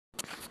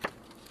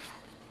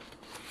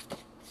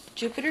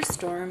Jupiter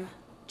Storm,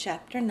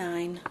 Chapter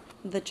 9,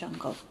 The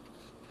Jungle.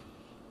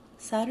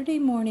 Saturday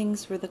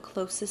mornings were the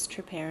closest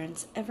her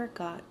parents ever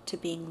got to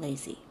being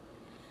lazy.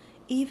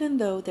 Even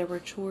though there were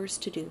chores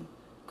to do,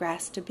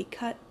 grass to be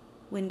cut,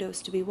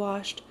 windows to be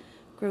washed,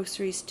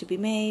 groceries to be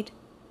made,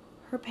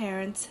 her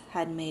parents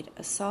had made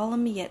a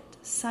solemn yet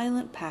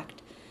silent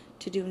pact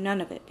to do none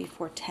of it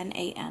before 10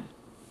 a.m.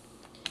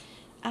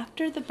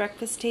 After the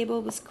breakfast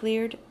table was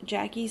cleared,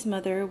 Jackie's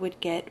mother would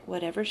get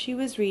whatever she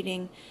was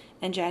reading,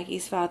 and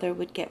Jackie's father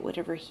would get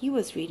whatever he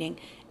was reading,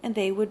 and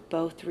they would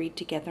both read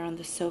together on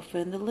the sofa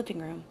in the living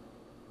room.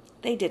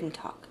 They didn't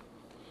talk.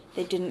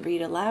 They didn't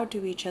read aloud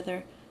to each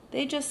other.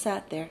 They just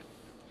sat there.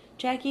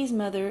 Jackie's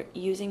mother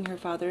using her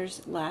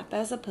father's lap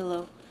as a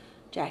pillow,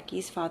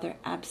 Jackie's father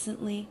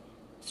absently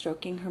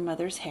stroking her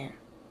mother's hair.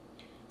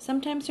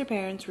 Sometimes her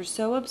parents were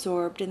so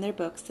absorbed in their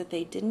books that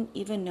they didn't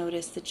even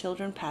notice the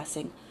children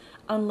passing,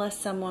 unless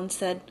someone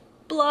said,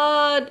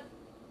 "Blood!"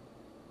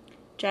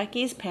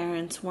 Jackie's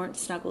parents weren't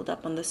snuggled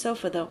up on the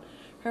sofa, though.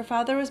 Her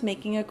father was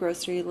making a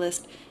grocery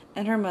list,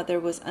 and her mother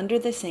was under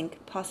the sink,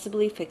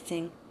 possibly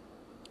fixing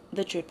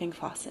the dripping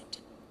faucet.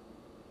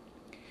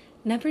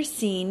 "Never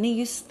seen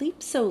you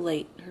sleep so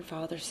late," her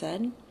father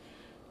said.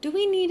 "Do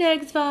we need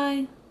eggs,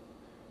 Vi?"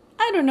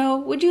 "I don't know.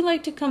 Would you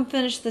like to come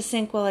finish the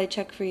sink while I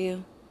check for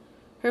you?"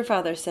 Her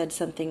father said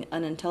something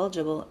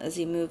unintelligible as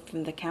he moved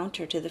from the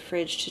counter to the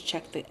fridge to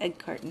check the egg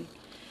carton.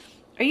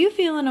 "Are you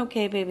feeling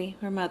okay, baby?"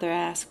 her mother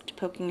asked,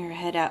 poking her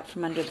head out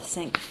from under the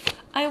sink.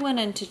 "I went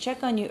in to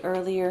check on you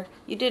earlier.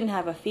 You didn't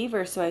have a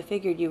fever, so I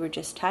figured you were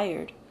just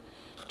tired."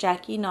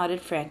 Jackie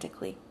nodded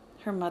frantically.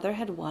 Her mother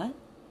had what?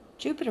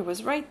 Jupiter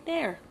was right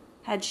there.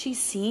 Had she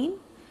seen?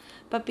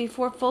 But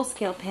before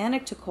full-scale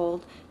panic took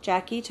hold,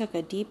 Jackie took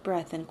a deep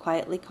breath and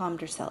quietly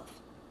calmed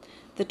herself.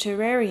 The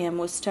terrarium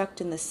was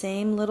tucked in the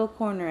same little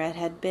corner it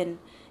had been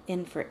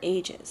in for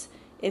ages.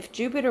 If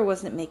Jupiter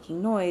wasn't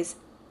making noise,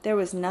 there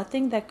was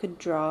nothing that could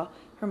draw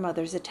her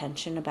mother's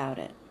attention about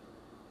it.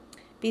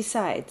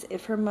 Besides,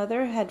 if her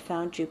mother had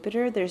found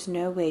Jupiter, there's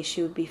no way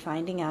she would be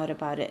finding out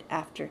about it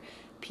after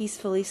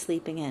peacefully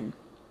sleeping in.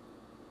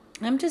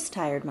 "I'm just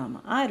tired,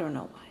 Mama. I don't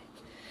know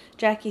why."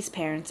 Jackie's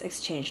parents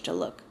exchanged a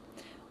look.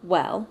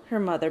 "Well," her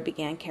mother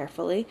began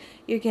carefully,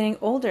 "you're getting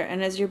older,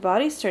 and as your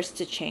body starts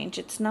to change,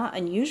 it's not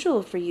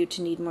unusual for you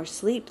to need more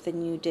sleep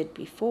than you did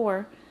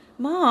before."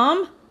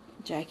 "Mom,"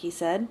 Jackie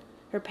said.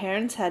 Her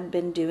parents had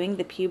been doing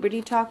the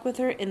puberty talk with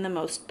her in the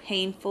most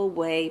painful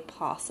way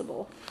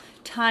possible.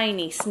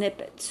 Tiny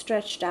snippets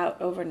stretched out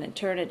over an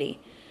eternity.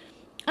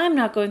 "I'm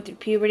not going through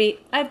puberty.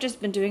 I've just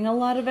been doing a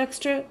lot of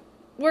extra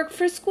work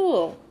for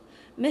school.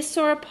 Miss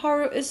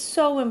Soroparu is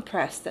so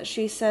impressed that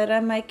she said I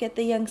might get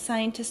the Young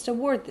Scientist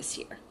Award this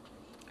year."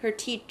 Her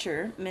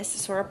teacher, Miss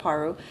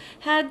Soroparu,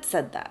 had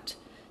said that.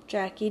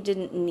 Jackie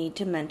didn't need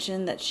to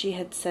mention that she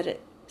had said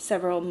it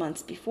several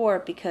months before,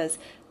 because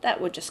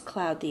that would just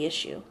cloud the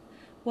issue.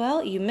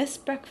 "Well, you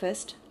missed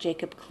breakfast."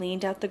 Jacob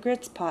cleaned out the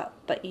grits pot,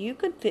 "but you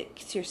could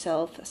fix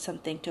yourself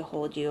something to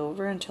hold you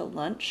over until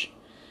lunch."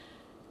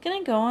 "Can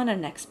I go on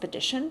an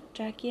expedition?"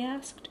 Jackie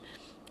asked.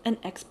 An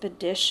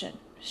expedition.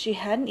 She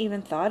hadn't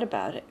even thought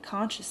about it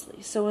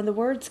consciously, so when the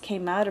words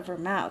came out of her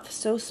mouth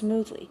so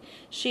smoothly,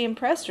 she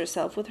impressed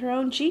herself with her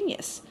own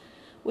genius.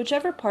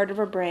 Whichever part of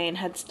her brain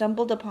had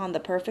stumbled upon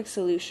the perfect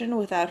solution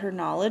without her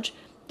knowledge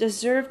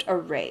deserved a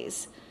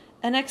raise.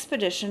 An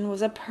expedition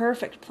was a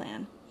perfect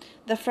plan.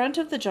 The front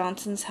of the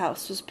Johnsons'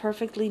 house was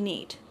perfectly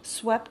neat.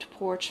 Swept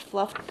porch,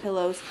 fluffed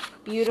pillows,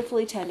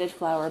 beautifully tended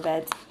flower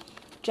beds.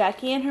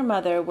 Jackie and her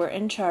mother were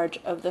in charge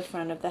of the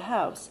front of the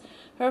house.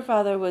 Her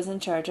father was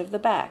in charge of the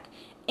back.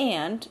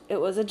 And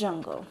it was a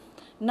jungle.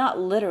 Not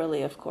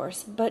literally, of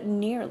course, but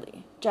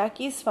nearly.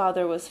 Jackie's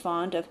father was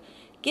fond of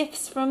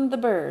gifts from the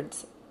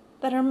birds,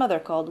 that her mother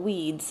called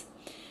weeds.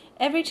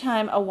 Every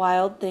time a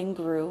wild thing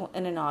grew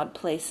in an odd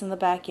place in the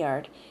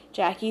backyard,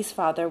 Jackie's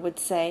father would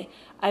say,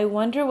 "I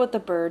wonder what the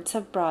birds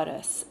have brought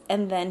us,"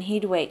 and then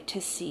he'd wait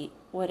to see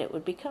what it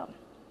would become.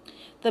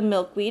 The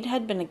milkweed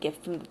had been a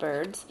gift from the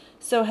birds,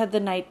 so had the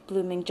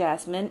night-blooming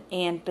jasmine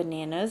and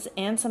bananas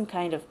and some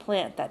kind of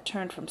plant that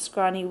turned from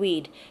scrawny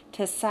weed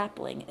to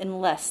sapling in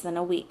less than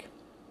a week.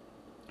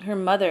 Her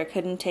mother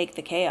couldn't take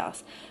the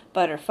chaos,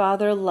 but her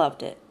father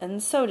loved it,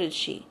 and so did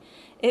she.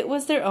 It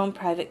was their own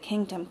private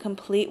kingdom,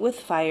 complete with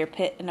fire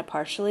pit and a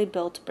partially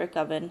built brick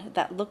oven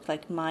that looked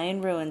like Mayan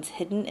ruins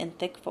hidden in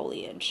thick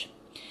foliage.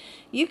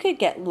 You could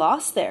get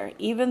lost there,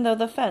 even though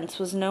the fence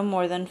was no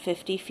more than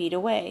 50 feet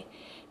away.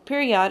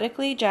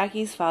 Periodically,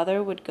 Jackie's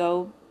father would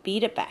go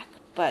beat it back,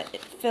 but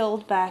it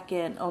filled back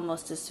in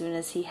almost as soon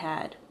as he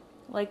had,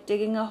 like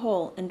digging a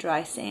hole in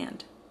dry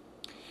sand.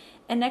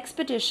 An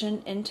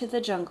expedition into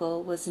the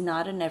jungle was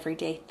not an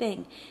everyday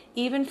thing,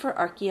 even for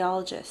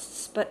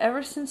archaeologists, but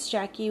ever since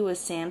Jackie was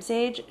Sam's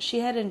age, she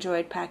had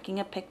enjoyed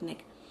packing a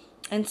picnic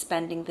and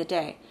spending the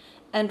day,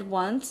 and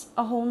once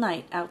a whole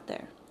night out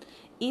there.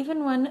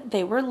 Even when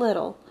they were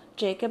little,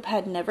 Jacob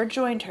had never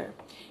joined her.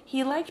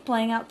 He liked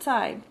playing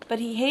outside, but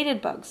he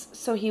hated bugs,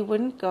 so he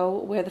wouldn't go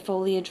where the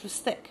foliage was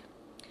thick.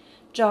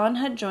 John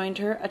had joined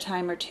her a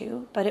time or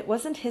two, but it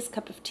wasn't his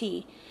cup of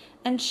tea,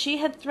 and she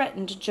had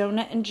threatened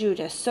Jonah and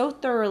Judah so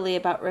thoroughly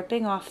about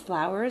ripping off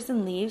flowers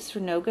and leaves for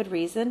no good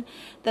reason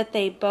that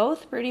they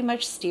both pretty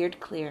much steered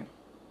clear.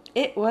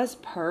 It was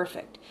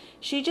perfect.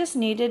 She just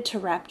needed to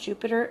wrap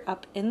Jupiter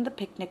up in the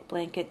picnic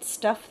blanket,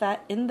 stuff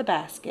that in the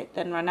basket,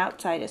 then run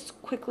outside as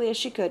quickly as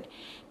she could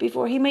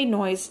before he made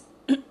noise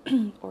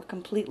or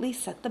completely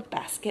set the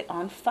basket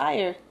on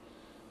fire.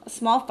 A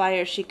small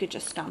fire she could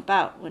just stomp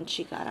out when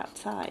she got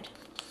outside.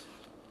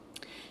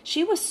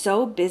 She was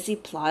so busy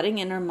plotting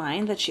in her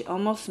mind that she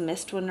almost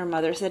missed when her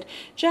mother said,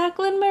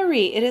 "Jacqueline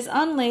Marie, it is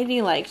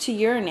unladylike to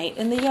urinate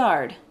in the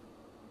yard."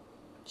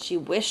 She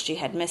wished she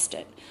had missed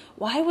it.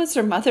 Why was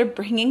her mother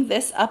bringing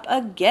this up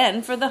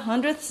again for the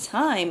 100th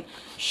time?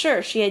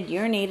 Sure, she had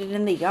urinated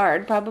in the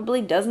yard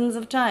probably dozens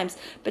of times,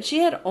 but she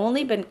had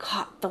only been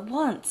caught the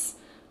once.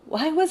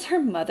 Why was her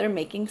mother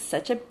making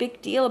such a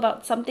big deal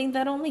about something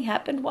that only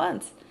happened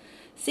once?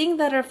 Seeing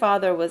that her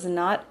father was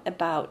not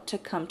about to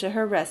come to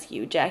her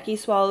rescue, Jackie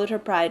swallowed her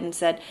pride and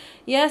said,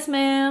 "Yes,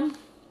 ma'am."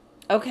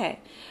 "Okay,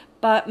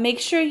 but make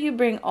sure you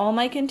bring all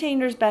my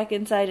containers back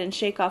inside and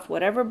shake off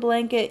whatever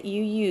blanket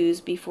you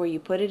use before you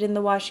put it in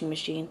the washing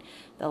machine.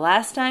 The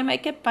last time I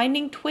kept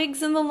finding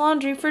twigs in the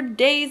laundry for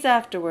days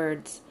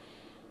afterwards."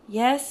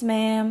 "Yes,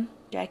 ma'am,"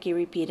 Jackie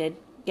repeated,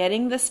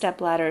 getting the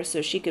stepladder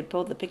so she could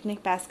pull the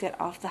picnic basket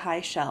off the high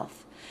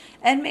shelf.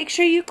 "And make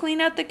sure you clean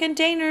out the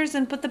containers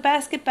and put the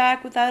basket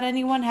back without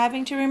anyone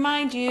having to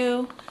remind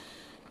you."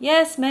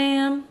 "Yes,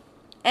 ma'am."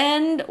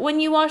 "And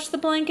when you wash the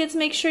blankets,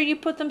 make sure you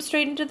put them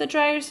straight into the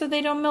dryer so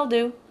they don't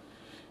mildew."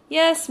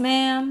 "Yes,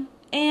 ma'am."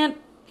 And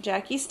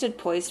Jackie stood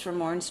poised for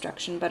more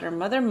instruction, but her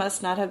mother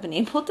must not have been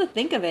able to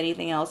think of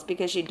anything else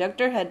because she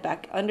ducked her head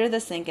back under the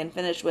sink and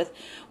finished with,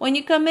 "When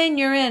you come in,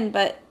 you're in,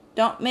 but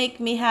don't make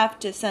me have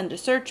to send a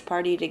search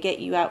party to get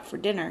you out for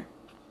dinner."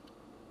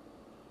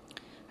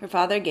 Her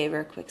father gave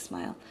her a quick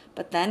smile,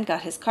 but then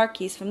got his car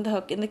keys from the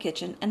hook in the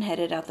kitchen and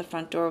headed out the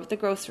front door with the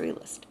grocery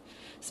list.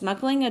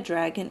 Smuggling a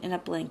dragon in a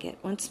blanket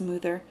went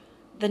smoother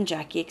than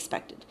Jackie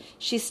expected.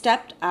 She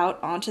stepped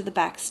out onto the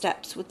back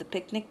steps with the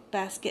picnic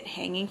basket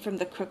hanging from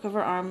the crook of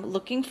her arm,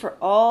 looking for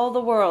all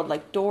the world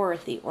like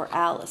Dorothy or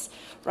Alice,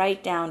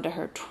 right down to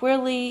her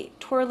twirly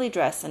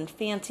dress and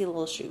fancy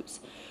little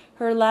shoes.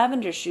 Her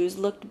lavender shoes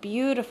looked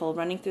beautiful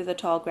running through the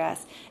tall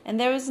grass, and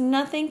there was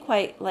nothing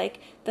quite like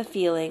the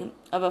feeling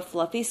of a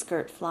fluffy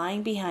skirt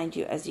flying behind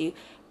you as you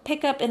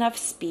pick up enough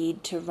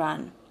speed to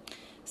run.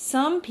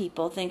 Some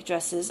people think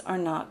dresses are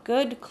not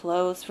good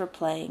clothes for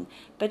playing,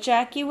 but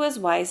Jackie was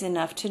wise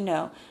enough to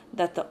know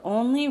that the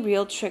only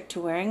real trick to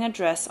wearing a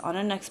dress on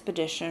an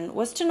expedition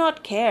was to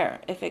not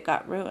care if it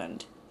got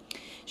ruined.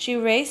 She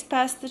raced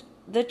past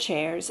the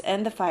chairs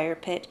and the fire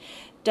pit,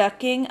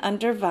 ducking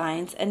under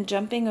vines and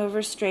jumping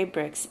over stray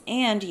bricks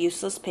and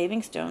useless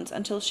paving stones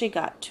until she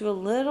got to a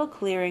little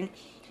clearing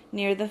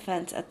near the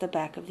fence at the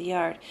back of the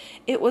yard.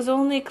 It was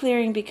only a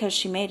clearing because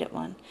she made it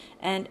one,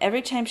 and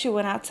every time she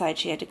went outside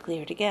she had to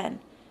clear it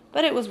again.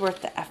 But it was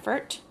worth the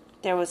effort.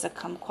 There was a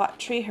kumquat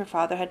tree her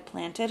father had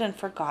planted and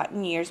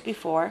forgotten years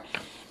before,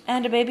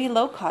 and a baby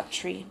locust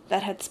tree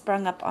that had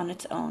sprung up on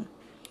its own.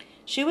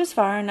 She was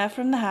far enough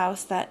from the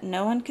house that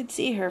no one could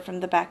see her from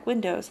the back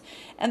windows,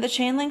 and the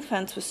chain-link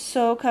fence was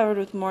so covered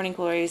with morning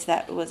glories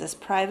that it was as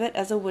private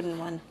as a wooden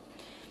one.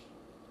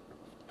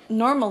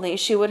 Normally,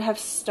 she would have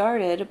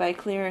started by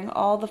clearing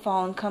all the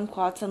fallen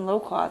kumquats and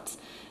loquats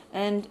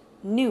and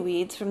new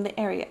weeds from the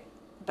area.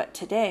 But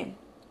today,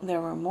 there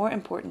were more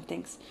important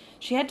things.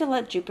 She had to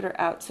let Jupiter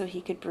out so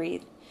he could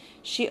breathe.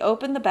 She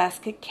opened the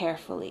basket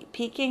carefully,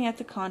 peeking at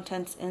the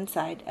contents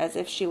inside as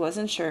if she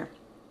wasn't sure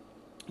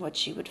what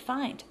she would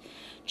find.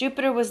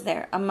 Jupiter was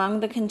there, among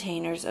the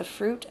containers of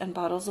fruit and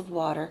bottles of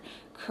water,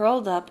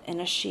 curled up in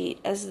a sheet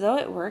as though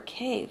it were a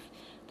cave.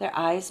 Their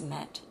eyes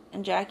met,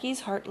 and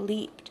Jackie's heart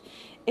leaped.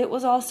 It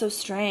was all so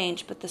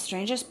strange, but the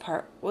strangest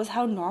part was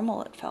how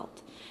normal it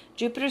felt.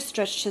 Jupiter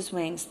stretched his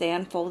wings. They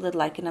unfolded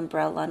like an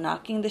umbrella,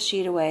 knocking the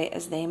sheet away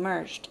as they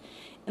emerged.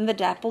 In the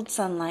dappled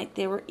sunlight,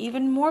 they were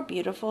even more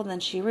beautiful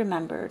than she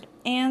remembered,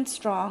 and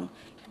strong.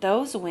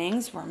 Those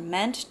wings were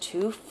meant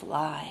to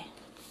fly.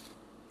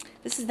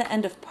 This is the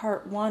end of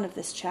part 1 of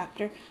this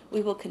chapter.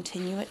 We will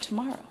continue it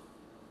tomorrow.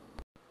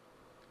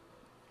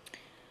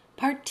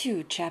 Part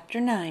 2,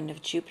 Chapter 9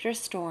 of Jupiter's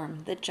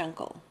Storm, The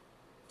Jungle.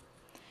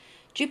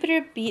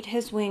 Jupiter beat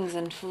his wings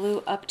and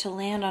flew up to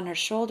land on her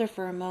shoulder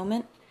for a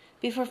moment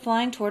before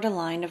flying toward a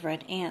line of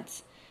red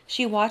ants.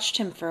 She watched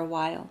him for a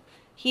while.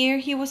 Here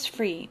he was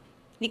free.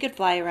 He could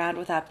fly around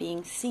without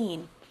being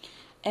seen.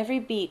 Every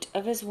beat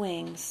of his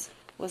wings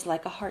was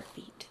like a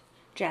heartbeat.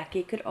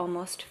 Jackie could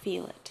almost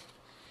feel it.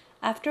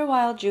 After a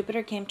while,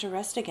 Jupiter came to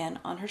rest again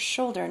on her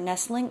shoulder,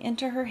 nestling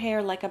into her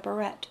hair like a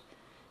barrette.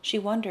 She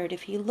wondered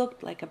if he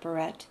looked like a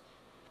barrette.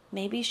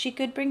 Maybe she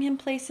could bring him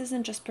places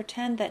and just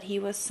pretend that he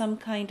was some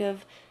kind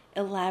of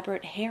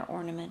elaborate hair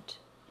ornament.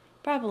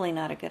 Probably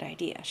not a good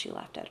idea, she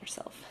laughed at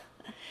herself.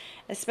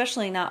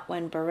 Especially not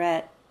when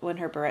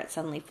her barrette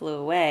suddenly flew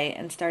away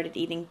and started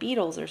eating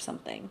beetles or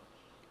something.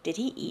 Did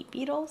he eat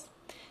beetles?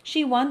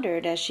 She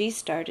wondered as she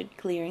started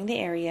clearing the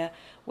area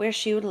where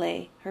she would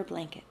lay her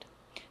blanket.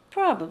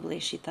 Probably,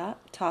 she thought,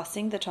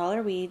 tossing the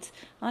taller weeds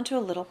onto a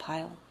little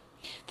pile.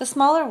 The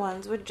smaller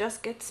ones would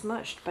just get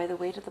smushed by the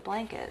weight of the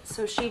blanket,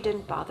 so she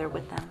didn't bother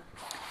with them.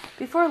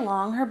 Before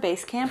long, her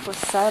base camp was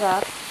set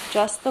up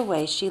just the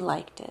way she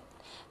liked it.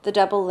 The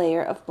double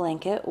layer of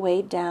blanket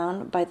weighed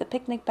down by the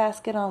picnic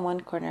basket on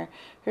one corner,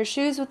 her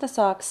shoes with the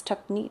socks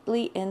tucked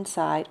neatly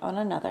inside on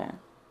another.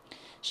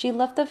 She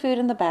left the food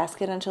in the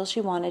basket until she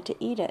wanted to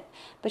eat it,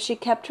 but she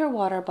kept her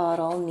water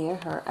bottle near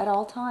her at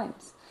all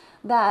times.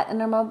 That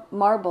and a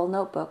marble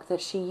notebook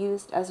that she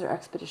used as her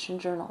expedition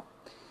journal.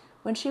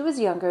 When she was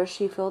younger,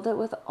 she filled it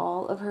with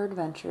all of her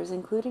adventures,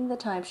 including the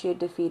time she had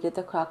defeated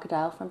the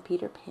crocodile from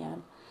Peter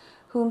Pan,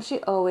 whom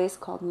she always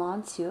called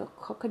Monsieur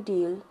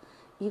Crocodile,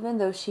 even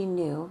though she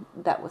knew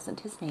that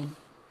wasn't his name,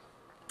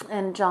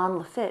 and John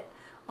Lafitte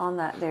on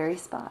that very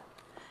spot.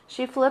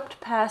 She flipped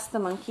past the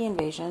monkey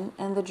invasion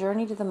and the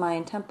journey to the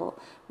Mayan temple,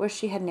 where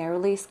she had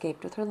narrowly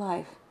escaped with her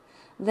life.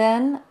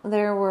 Then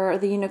there were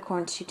the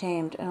unicorns she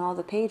tamed, and all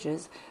the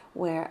pages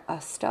where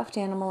a stuffed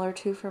animal or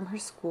two from her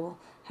school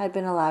had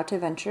been allowed to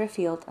venture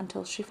afield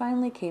until she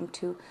finally came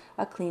to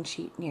a clean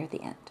sheet near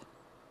the end.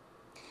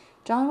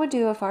 John would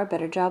do a far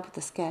better job with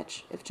the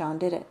sketch if John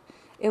did it.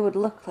 It would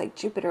look like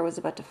Jupiter was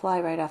about to fly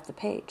right off the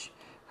page.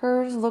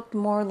 Hers looked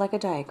more like a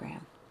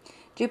diagram.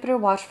 Jupiter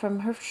watched from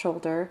her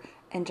shoulder,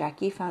 and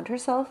Jackie found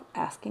herself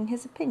asking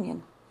his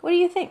opinion. "What do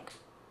you think?"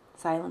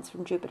 Silence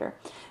from Jupiter.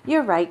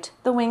 "You're right.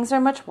 The wings are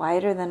much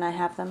wider than I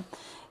have them.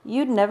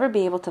 You'd never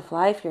be able to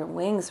fly if your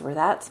wings were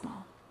that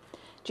small."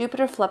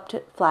 Jupiter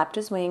flapped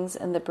his wings,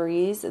 and the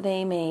breeze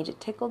they made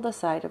tickled the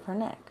side of her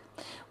neck.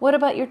 "What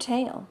about your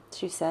tail?"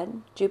 she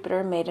said.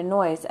 Jupiter made a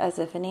noise as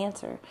if in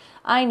answer.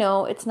 "I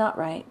know it's not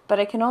right, but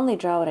I can only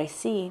draw what I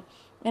see,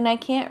 and I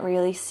can't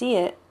really see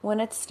it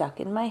when it's stuck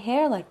in my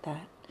hair like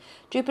that."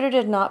 Jupiter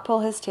did not pull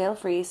his tail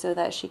free so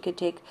that she could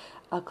take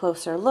a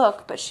closer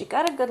look, but she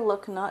got a good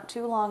look not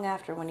too long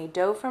after when he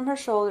dove from her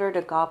shoulder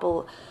to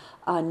gobble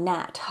a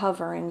gnat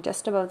hovering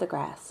just above the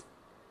grass.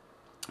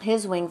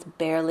 His wings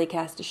barely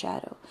cast a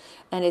shadow,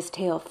 and his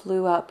tail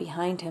flew out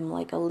behind him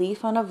like a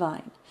leaf on a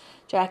vine.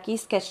 Jackie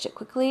sketched it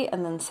quickly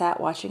and then sat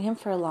watching him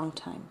for a long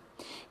time.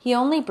 He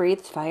only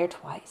breathed fire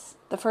twice.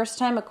 The first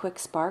time a quick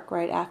spark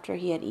right after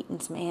he had eaten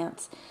some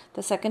ants.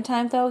 The second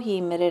time, though, he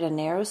emitted a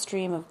narrow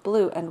stream of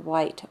blue and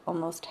white,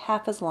 almost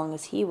half as long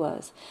as he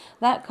was.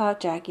 That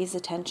caught Jackie's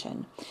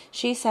attention.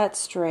 She sat up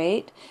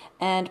straight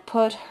and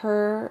put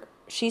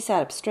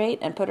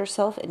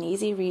herself in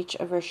easy reach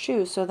of her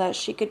shoes so that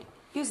she could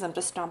use them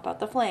to stomp out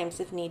the flames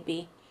if need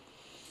be.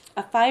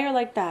 A fire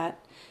like that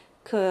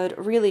could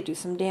really do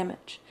some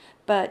damage,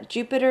 but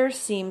Jupiter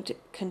seemed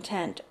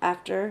content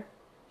after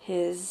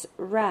his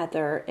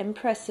rather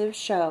impressive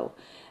show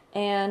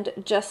and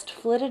just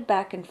flitted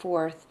back and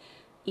forth,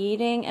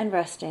 eating and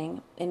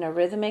resting in a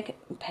rhythmic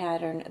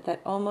pattern that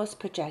almost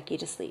put Jackie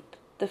to sleep.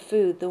 The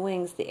food, the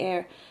wings, the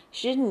air,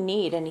 she didn't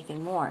need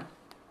anything more.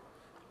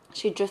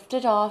 She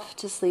drifted off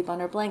to sleep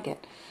on her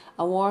blanket,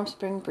 a warm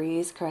spring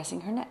breeze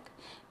caressing her neck.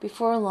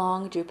 Before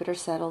long, Jupiter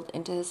settled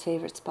into his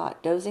favorite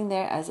spot, dozing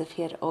there as if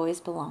he had always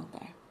belonged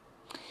there.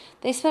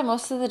 They spent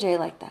most of the day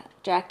like that.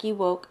 Jackie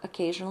woke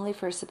occasionally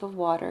for a sip of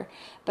water,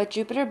 but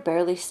Jupiter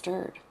barely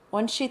stirred.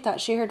 Once she thought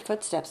she heard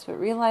footsteps, but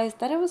realized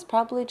that it was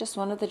probably just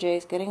one of the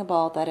jays getting a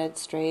ball that had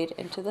strayed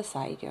into the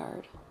side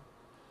yard.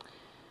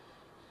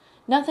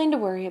 Nothing to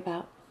worry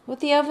about. With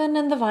the oven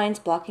and the vines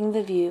blocking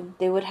the view,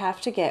 they would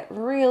have to get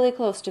really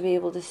close to be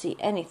able to see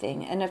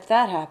anything, and if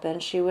that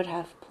happened, she would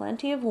have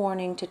plenty of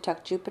warning to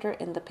tuck Jupiter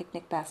in the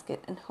picnic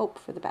basket and hope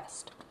for the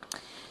best.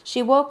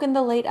 She woke in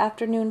the late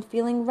afternoon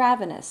feeling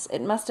ravenous.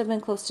 It must have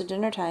been close to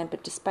dinner time,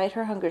 but despite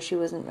her hunger, she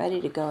wasn't ready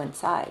to go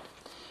inside.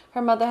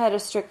 Her mother had a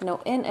strict no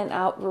in and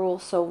out rule,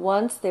 so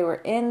once they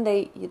were in,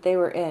 they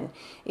were in,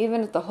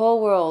 even if the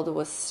whole world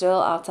was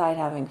still outside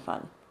having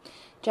fun.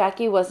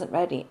 Jackie wasn't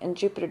ready, and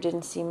Jupiter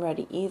didn't seem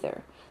ready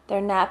either.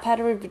 Their nap had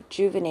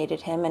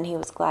rejuvenated him, and he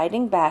was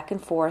gliding back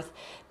and forth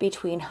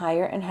between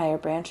higher and higher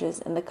branches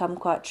in the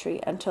kumquat tree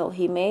until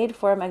he made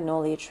for a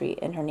magnolia tree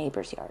in her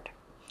neighbor's yard.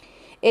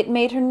 It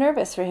made her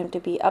nervous for him to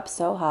be up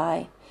so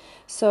high,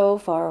 so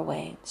far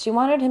away. She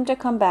wanted him to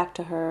come back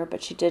to her,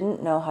 but she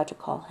didn't know how to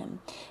call him.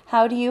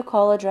 How do you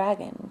call a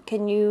dragon?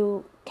 Can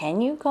you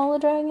call a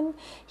dragon?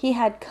 He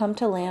had come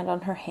to land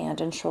on her hand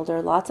and shoulder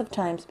lots of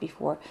times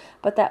before,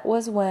 but that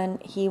was when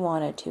he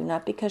wanted to,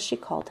 not because she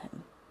called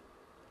him.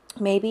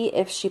 Maybe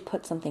if she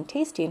put something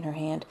tasty in her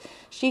hand,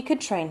 she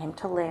could train him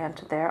to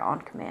land there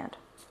on command.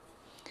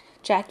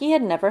 Jackie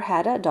had never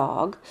had a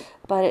dog,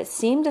 but it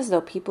seemed as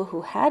though people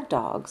who had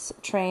dogs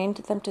trained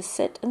them to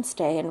sit and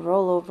stay and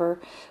roll over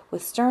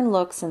with stern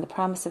looks and the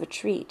promise of a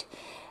treat.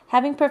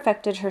 Having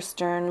perfected her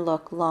stern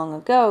look long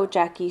ago,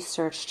 Jackie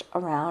searched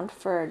around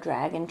for a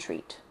dragon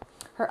treat.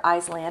 Her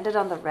eyes landed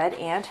on the red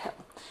anthill.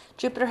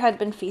 Jupiter had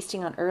been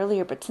feasting on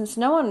earlier, but since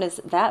no one is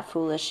that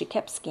foolish, she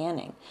kept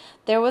scanning.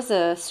 There was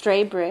a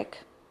stray brick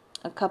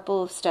a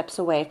couple of steps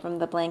away from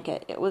the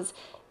blanket. It was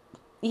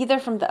either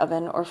from the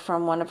oven or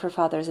from one of her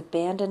father's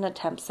abandoned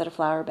attempts at a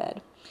flower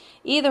bed.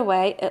 Either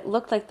way, it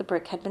looked like the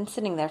brick had been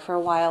sitting there for a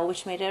while,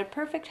 which made it a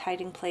perfect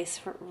hiding place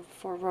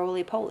for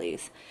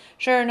roly-polies.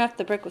 Sure enough,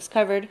 the brick was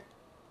covered,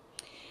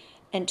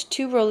 and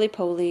 2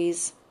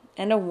 roly-polies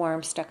and a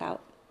worm stuck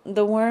out.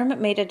 The worm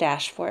made a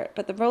dash for it,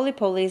 but the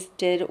roly-polies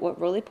did what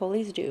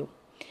roly-polies do.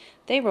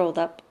 They rolled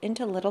up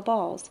into little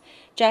balls.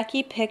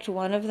 Jackie picked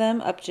one of them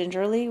up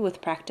gingerly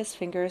with practiced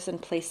fingers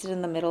and placed it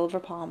in the middle of her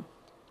palm.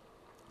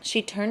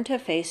 She turned to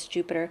face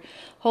Jupiter,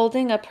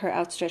 holding up her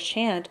outstretched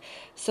hand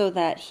so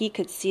that he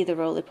could see the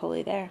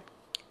roly-poly there.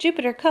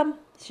 "Jupiter, come,"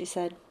 she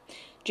said.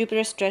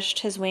 Jupiter stretched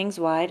his wings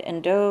wide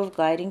and dove,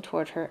 gliding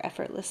toward her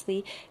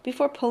effortlessly,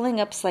 before pulling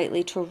up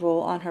slightly to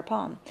roll on her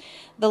palm.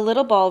 The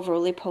little ball of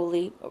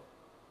roly-poly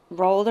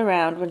rolled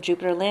around when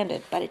Jupiter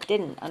landed, but it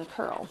didn't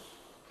uncurl.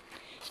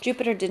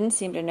 Jupiter didn't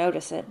seem to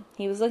notice it.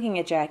 He was looking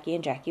at Jackie,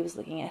 and Jackie was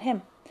looking at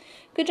him.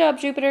 "Good job,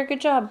 Jupiter,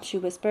 good job," she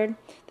whispered.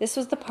 This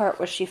was the part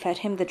where she fed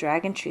him the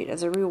dragon treat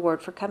as a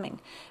reward for coming,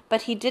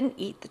 but he didn't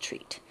eat the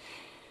treat.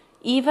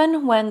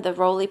 Even when the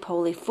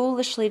roly-poly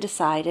foolishly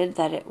decided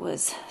that it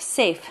was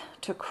safe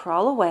to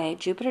crawl away,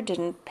 Jupiter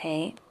didn't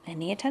pay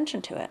any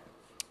attention to it.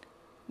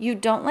 "You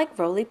don't like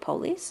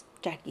roly-polies?"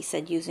 Jackie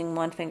said, using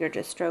one finger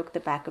to stroke the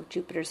back of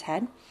Jupiter's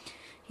head.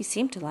 He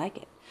seemed to like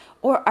it.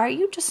 "Or are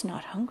you just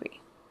not hungry?"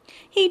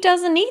 "He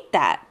doesn't eat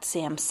that,"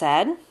 Sam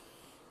said.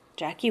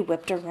 Jackie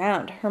whipped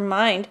around. Her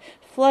mind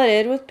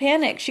flooded with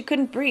panic. She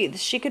couldn't breathe.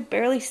 She could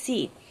barely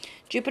see.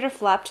 Jupiter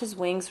flapped his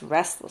wings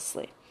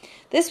restlessly.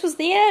 This was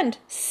the end.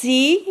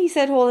 "See," he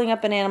said, holding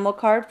up an animal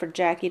card for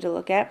Jackie to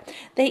look at.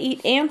 "They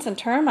eat ants and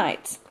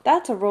termites.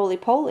 That's a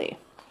roly-poly."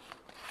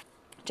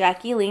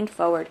 Jackie leaned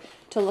forward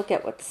to look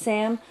at what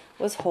Sam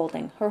was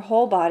holding. Her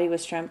whole body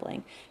was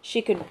trembling.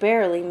 She could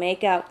barely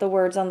make out the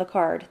words on the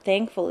card.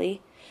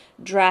 Thankfully,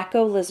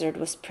 Draco Lizard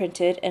was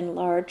printed in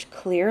large,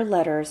 clear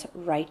letters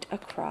right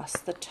across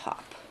the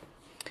top.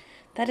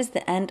 That is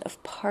the end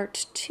of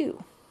Part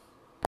 2.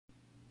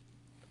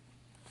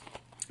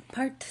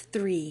 Part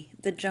 3,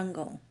 The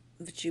Jungle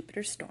of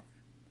Jupiter Storm.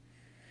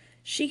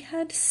 She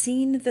had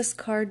seen this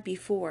card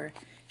before.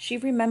 She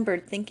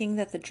remembered thinking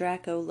that the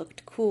Draco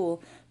looked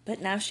cool, but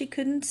now she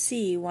couldn't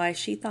see why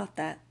she thought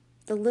that.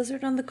 The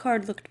lizard on the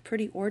card looked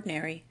pretty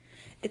ordinary.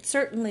 It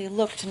certainly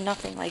looked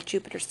nothing like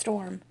Jupiter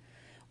Storm.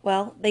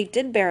 Well, they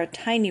did bear a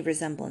tiny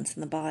resemblance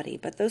in the body,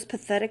 but those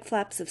pathetic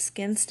flaps of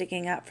skin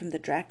sticking out from the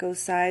Draco's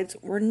sides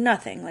were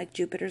nothing like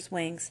Jupiter's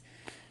wings.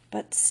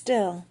 But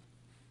still,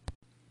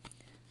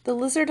 the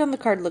lizard on the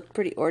card looked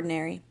pretty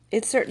ordinary.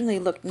 It certainly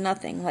looked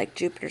nothing like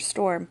Jupiter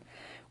Storm.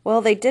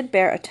 Well, they did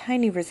bear a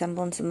tiny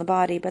resemblance in the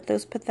body, but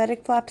those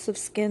pathetic flaps of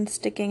skin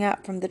sticking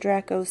out from the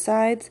Draco's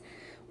sides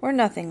were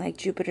nothing like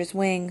Jupiter's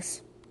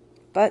wings.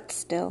 But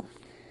still.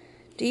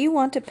 "Do you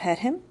want to pet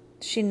him?"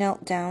 She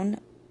knelt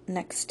down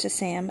next to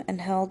Sam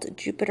and held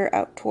Jupiter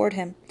out toward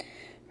him,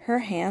 her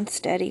hand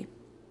steady.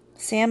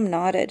 Sam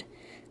nodded,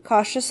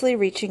 cautiously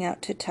reaching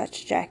out to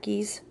touch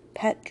Jackie's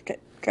pet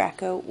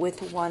Draco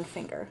with one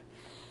finger.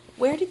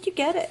 "Where did you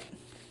get it?"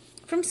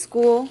 "From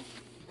school."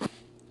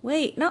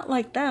 "Wait, not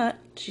like that,"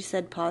 she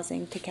said,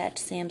 pausing to catch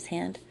Sam's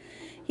hand.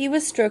 He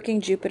was stroking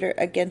Jupiter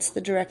against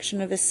the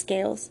direction of his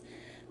scales.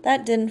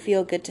 That didn't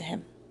feel good to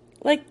him.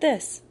 "Like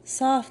this,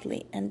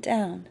 softly and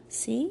down.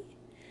 See?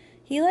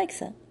 He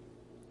likes it."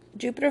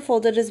 Jupiter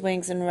folded his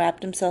wings and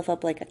wrapped himself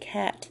up like a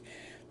cat,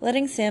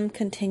 letting Sam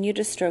continue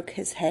to stroke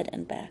his head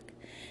and back.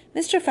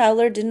 "Mr.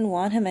 Fowler didn't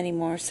want him any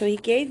more, so he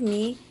gave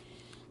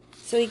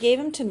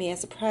him to me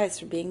as a prize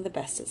for being the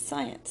best at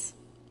science."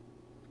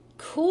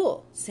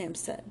 "Cool," Sam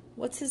said.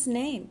 "What's his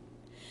name?"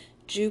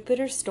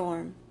 "Jupiter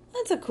Storm."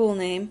 "That's a cool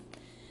name."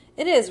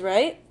 "It is,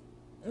 right?"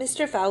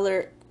 Mr.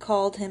 Fowler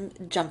called him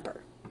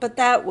Jumper, but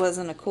that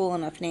wasn't a cool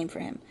enough name for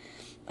him.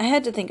 I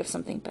had to think of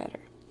something better.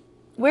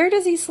 "Where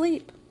does he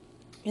sleep?"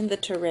 "In the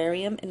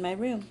terrarium in my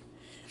room."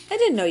 "I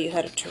didn't know you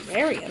had a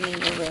terrarium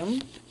in your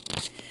room."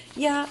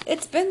 "Yeah,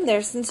 it's been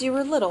there since you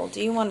were little.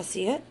 Do you want to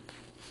see it?"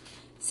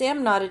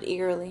 Sam nodded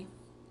eagerly.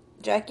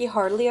 Jackie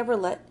hardly ever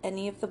let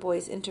any of the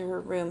boys into her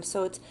room,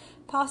 so it's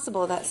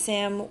possible that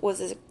Sam was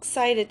as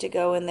excited to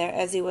go in there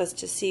as he was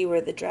to see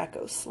where the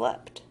Draco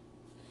slept.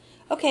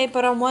 "Okay,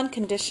 but on one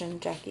condition,"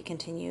 Jackie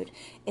continued.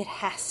 "It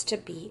has to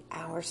be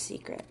our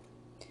secret."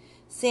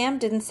 Sam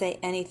didn't say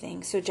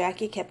anything, so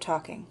Jackie kept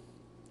talking.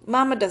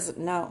 "Mama doesn't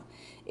know.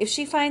 If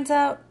she finds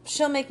out,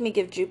 she'll make me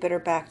give Jupiter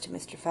back to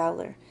Mr.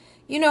 Fowler.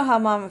 You know how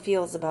Mama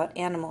feels about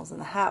animals in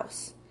the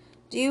house.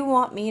 Do you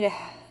want me to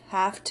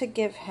have to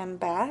give him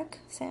back,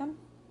 Sam?"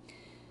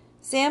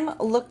 Sam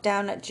looked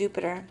down at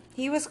Jupiter.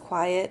 He was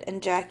quiet,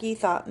 and Jackie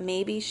thought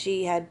maybe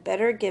she had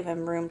better give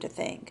him room to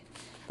think.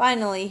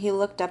 Finally, he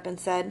looked up and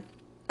said,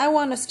 "I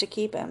want us to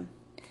keep him."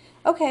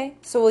 "Okay,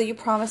 so will you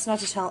promise not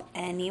to tell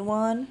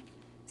anyone?"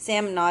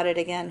 Sam nodded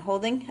again,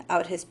 holding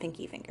out his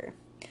pinky finger.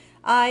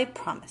 "I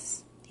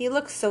promise." He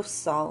looked so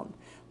solemn,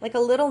 like a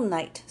little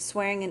knight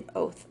swearing an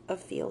oath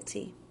of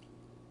fealty.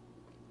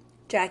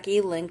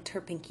 Jackie linked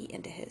her pinky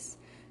into his.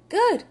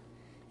 "Good.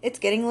 It's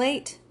getting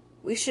late.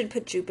 We should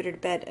put Jupiter to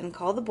bed and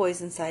call the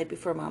boys inside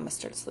before Mama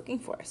starts looking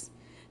for us.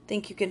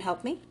 Think you can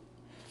help me?"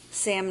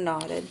 Sam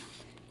nodded.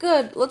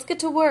 "Good, let's get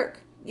to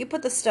work. You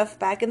put the stuff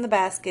back in the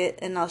basket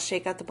and I'll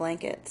shake out the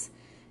blankets.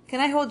 Can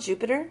I hold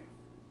Jupiter?"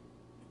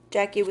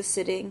 Jackie was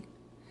sitting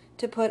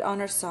to put on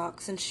her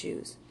socks and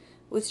shoes,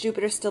 with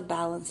Jupiter still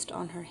balanced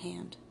on her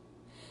hand.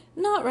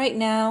 "Not right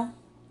now.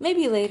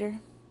 Maybe later.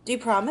 Do you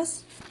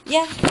promise?"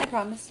 "Yeah, I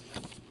promise."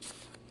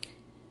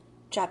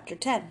 Chapter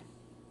 10.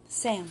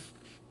 Sam.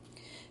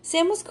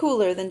 Sam was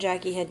cooler than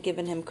Jackie had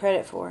given him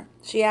credit for.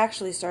 She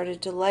actually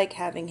started to like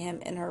having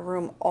him in her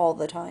room all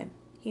the time.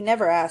 He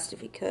never asked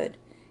if he could.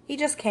 He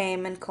just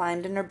came and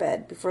climbed in her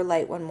bed before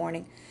light one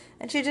morning,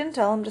 and she didn't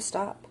tell him to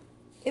stop.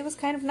 It was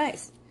kind of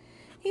nice.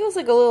 He was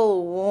like a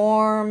little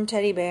warm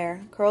teddy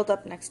bear curled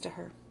up next to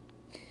her.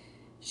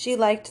 She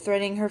liked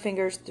threading her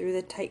fingers through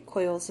the tight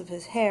coils of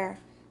his hair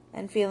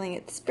and feeling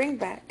it spring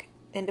back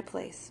into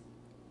place.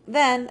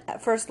 Then,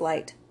 at first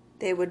light,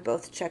 they would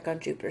both check on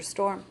Jupiter's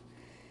storm.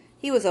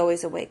 He was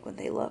always awake when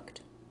they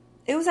looked.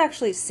 It was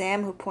actually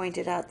Sam who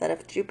pointed out that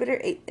if Jupiter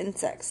ate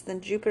insects,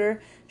 then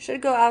Jupiter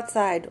should go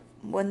outside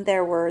when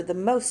there were the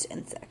most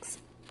insects,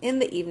 in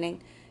the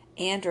evening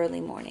and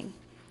early morning.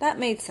 That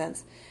made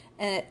sense,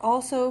 and it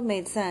also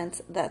made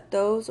sense that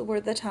those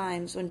were the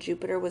times when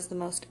Jupiter was the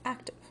most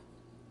active.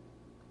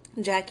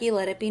 Jackie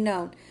let it be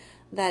known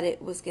that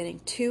it was getting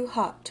too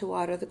hot to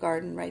water the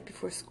garden right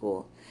before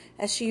school,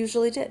 as she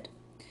usually did.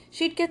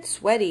 She'd get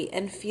sweaty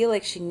and feel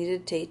like she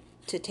needed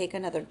to take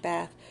another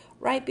bath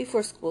right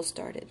before school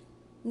started.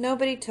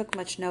 Nobody took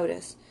much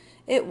notice.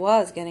 It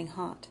was getting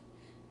hot.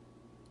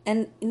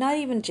 And not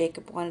even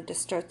Jacob wanted to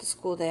start the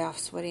school day off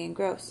sweaty and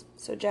gross.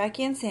 So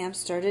Jackie and Sam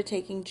started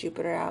taking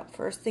Jupiter out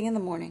first thing in the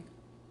morning.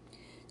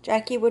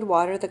 Jackie would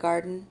water the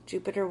garden.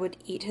 Jupiter would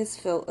eat his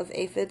fill of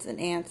aphids and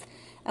ants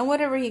and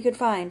whatever he could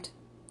find.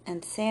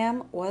 And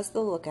Sam was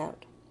the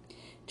lookout.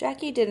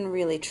 Jackie didn't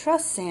really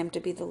trust Sam to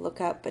be the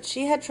lookout, but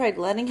she had tried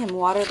letting him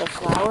water the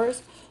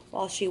flowers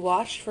while she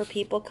watched for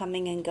people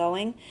coming and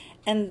going,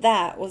 and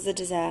that was a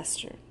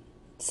disaster.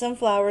 Some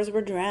flowers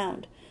were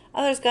drowned.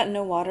 Others got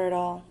no water at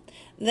all.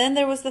 Then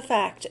there was the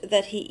fact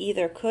that he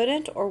either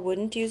couldn't or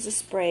wouldn't use a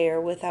sprayer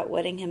without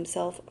wetting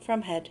himself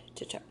from head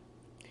to toe.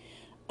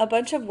 A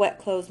bunch of wet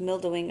clothes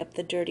mildewing up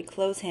the dirty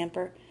clothes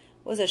hamper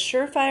was a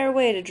surefire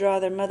way to draw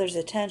their mother's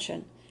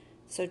attention,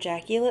 so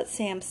Jackie let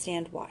Sam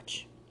stand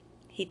watch.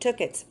 He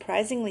took it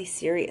surprisingly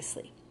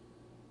seriously,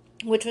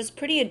 which was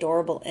pretty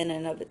adorable in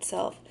and of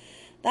itself.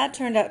 That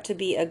turned out to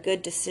be a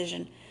good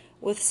decision.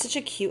 With such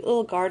a cute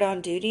little guard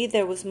on duty,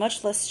 there was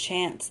much less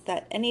chance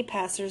that any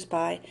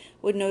passers-by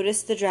would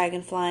notice the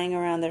dragon flying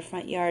around their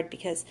front yard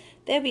because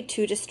they would be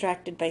too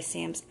distracted by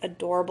Sam's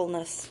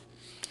adorableness.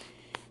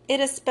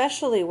 It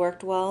especially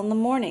worked well in the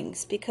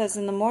mornings, because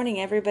in the morning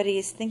everybody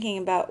is thinking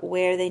about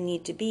where they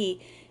need to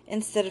be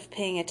instead of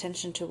paying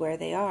attention to where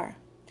they are.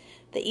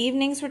 The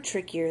evenings were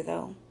trickier,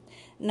 though.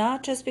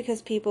 Not just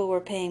because people were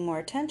paying more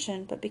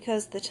attention, but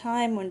because the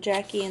time when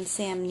Jackie and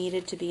Sam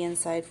needed to be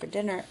inside for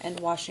dinner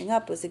and washing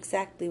up was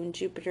exactly when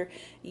Jupiter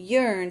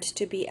yearned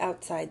to be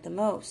outside the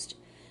most.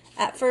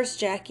 At first,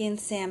 Jackie and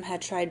Sam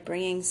had tried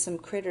bringing some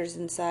critters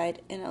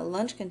inside in a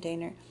lunch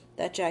container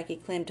that Jackie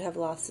claimed to have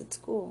lost at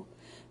school.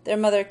 Their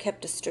mother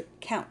kept a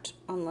strict count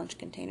on lunch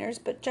containers,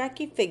 but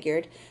Jackie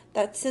figured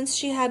that since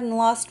she hadn't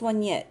lost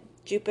one yet,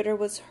 Jupiter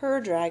was her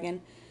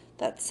dragon,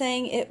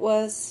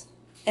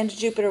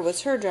 Jupiter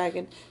was her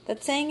dragon,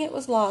 that saying it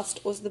was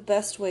lost was the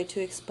best way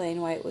to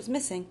explain why it was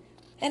missing,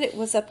 and it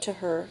was up to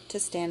her to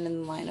stand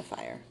in the line of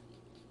fire.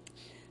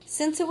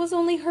 Since it was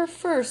only her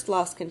first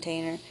lost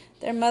container,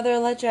 their mother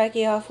let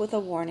Jackie off with a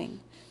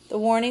warning. The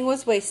warning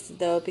was wasted,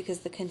 though, because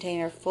the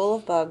container full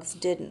of bugs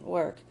didn't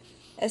work.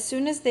 As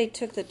soon as they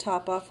took the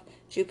top off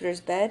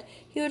Jupiter's bed,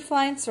 he would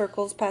fly in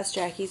circles past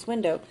Jackie's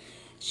window.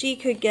 She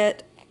could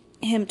get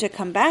him to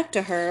come back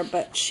to her,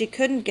 but she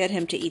couldn't get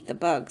him to eat the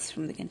bugs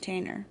from the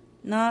container.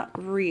 Not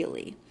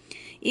really,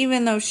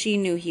 even though she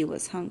knew he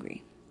was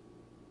hungry.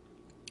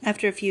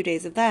 After a few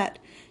days of that,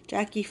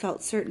 Jackie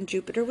felt certain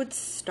Jupiter would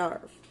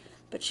starve,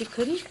 but she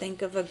couldn't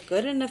think of a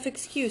good enough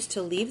excuse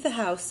to leave the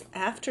house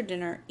after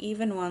dinner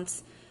even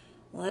once,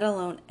 let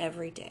alone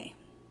every day.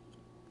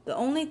 The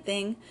only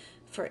thing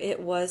for it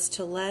was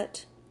to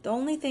let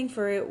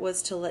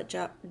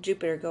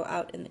Jupiter go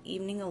out in the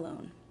evening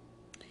alone.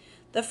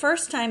 The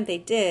first time they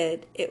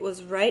did, it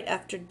was right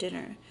after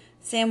dinner.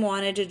 Sam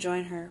wanted to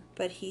join her,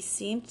 but he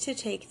seemed to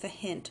take the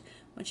hint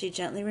when she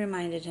gently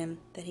reminded him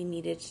that he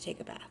needed to take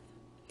a bath.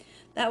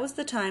 That was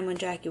the time when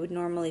Jackie would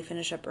normally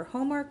finish up her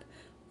homework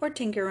or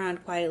tinker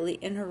around quietly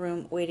in her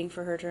room waiting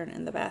for her turn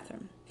in the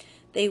bathroom.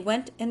 They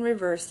went in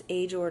reverse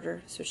age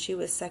order, so she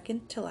was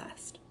second to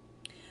last.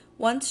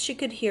 Once she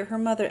could hear her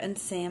mother and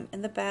Sam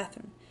in the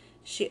bathroom.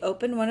 She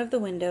opened one of the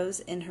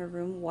windows in her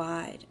room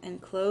wide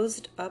and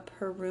closed up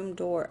her room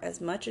door as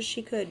much as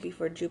she could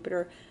before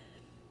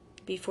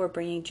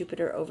bringing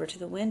Jupiter over to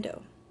the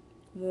window.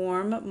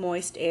 Warm,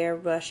 moist air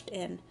rushed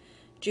in.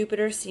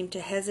 Jupiter seemed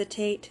to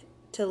hesitate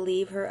to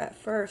leave her at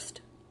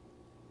first,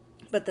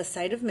 but the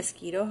sight of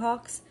mosquito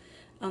hawks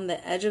on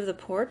the edge of the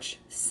porch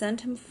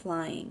sent him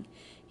flying.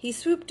 He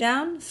swooped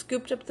down,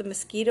 scooped up the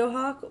mosquito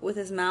hawk with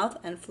his mouth,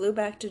 and flew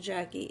back to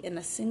Jackie in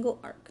a single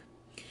arc.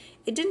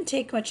 It didn't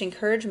take much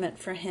encouragement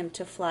for him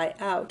to fly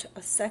out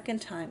a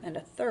second time and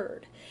a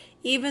third.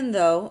 Even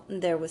though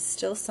there was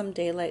still some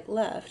daylight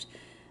left,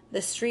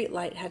 the street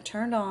light had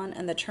turned on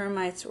and the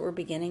termites were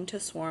beginning to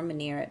swarm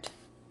near it.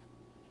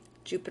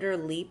 Jupiter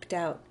leaped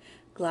out,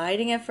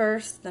 gliding at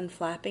first, then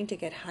flapping to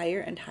get higher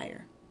and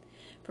higher.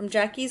 From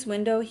Jackie's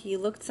window he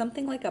looked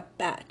something like a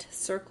bat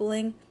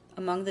circling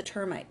among the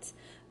termites,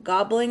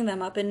 gobbling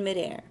them up in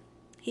midair.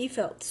 He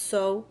felt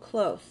so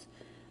close.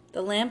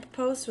 The lamp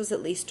post was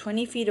at least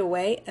 20 feet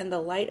away, and the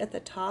light at the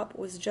top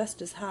was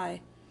just as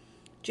high.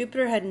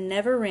 Jupiter had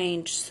never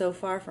ranged so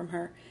far from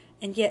her,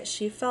 and yet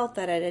she felt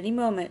that at any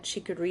moment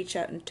she could reach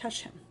out and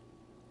touch him.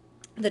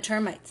 The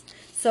termites,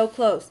 so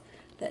close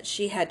that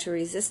she had to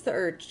resist the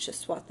urge to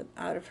swat them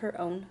out of her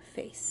own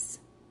face.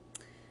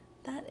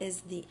 That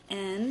is the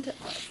end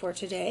for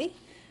today,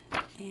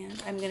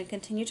 and I'm going to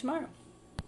continue tomorrow.